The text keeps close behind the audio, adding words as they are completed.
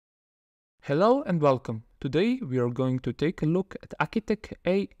Hello and welcome. Today we are going to take a look at akYtec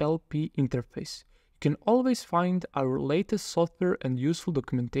ALP interface. You can always find our latest software and useful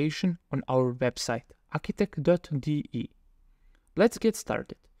documentation on our website, akYtec.de. Let's get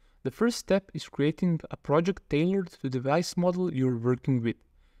started. The first step is creating a project tailored to the device model you're working with.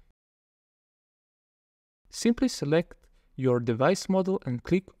 Simply select your device model and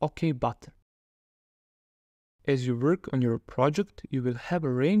click OK button. As you work on your project, you will have a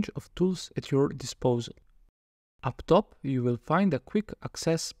range of tools at your disposal. Up top, you will find a quick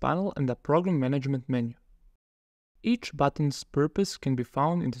access panel and a program management menu. Each button's purpose can be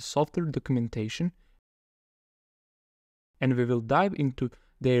found in the software documentation, and we will dive into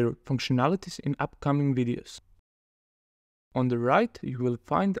their functionalities in upcoming videos. On the right, you will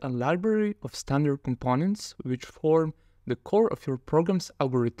find a library of standard components which form the core of your program's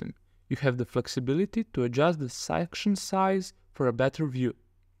algorithm. You have the flexibility to adjust the section size for a better view.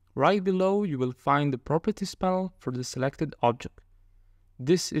 Right below, you will find the properties panel for the selected object.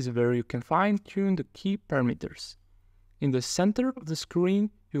 This is where you can fine-tune the key parameters. In the center of the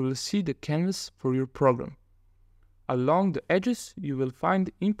screen, you will see the canvas for your program. Along the edges, you will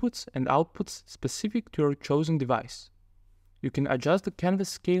find inputs and outputs specific to your chosen device. You can adjust the canvas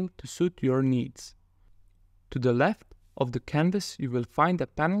scale to suit your needs. To the left of the canvas, you will find a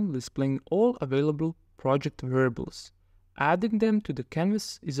panel displaying all available project variables. Adding them to the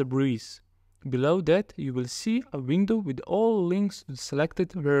canvas is a breeze. Below that, you will see a window with all links to the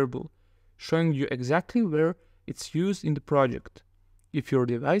selected variable, showing you exactly where it's used in the project. If your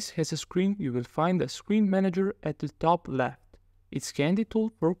device has a screen, you will find a screen manager at the top left. It's a handy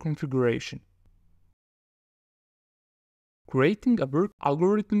tool for configuration. Creating a work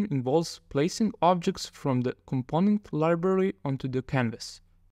algorithm involves placing objects from the component library onto the canvas,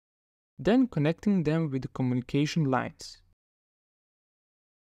 then connecting them with the communication lines.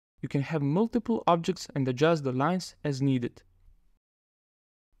 You can have multiple objects and adjust the lines as needed.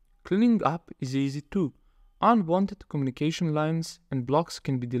 Cleaning up is easy too. Unwanted communication lines and blocks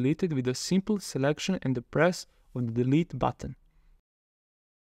can be deleted with a simple selection and the press of the delete button.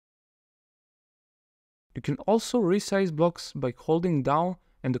 You can also resize blocks by holding down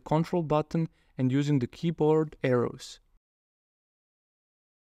and the control button and using the keyboard arrows.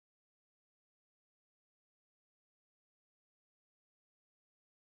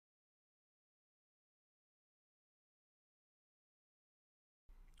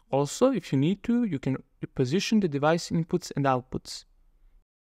 Also, if you need to, you can reposition the device inputs and outputs.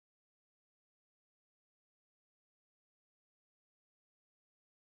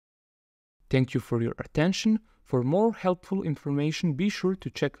 Thank you for your attention. For more helpful information, be sure to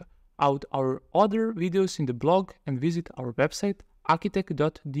check out our other videos in the blog and visit our website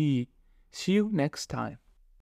akYtec.de. See you next time.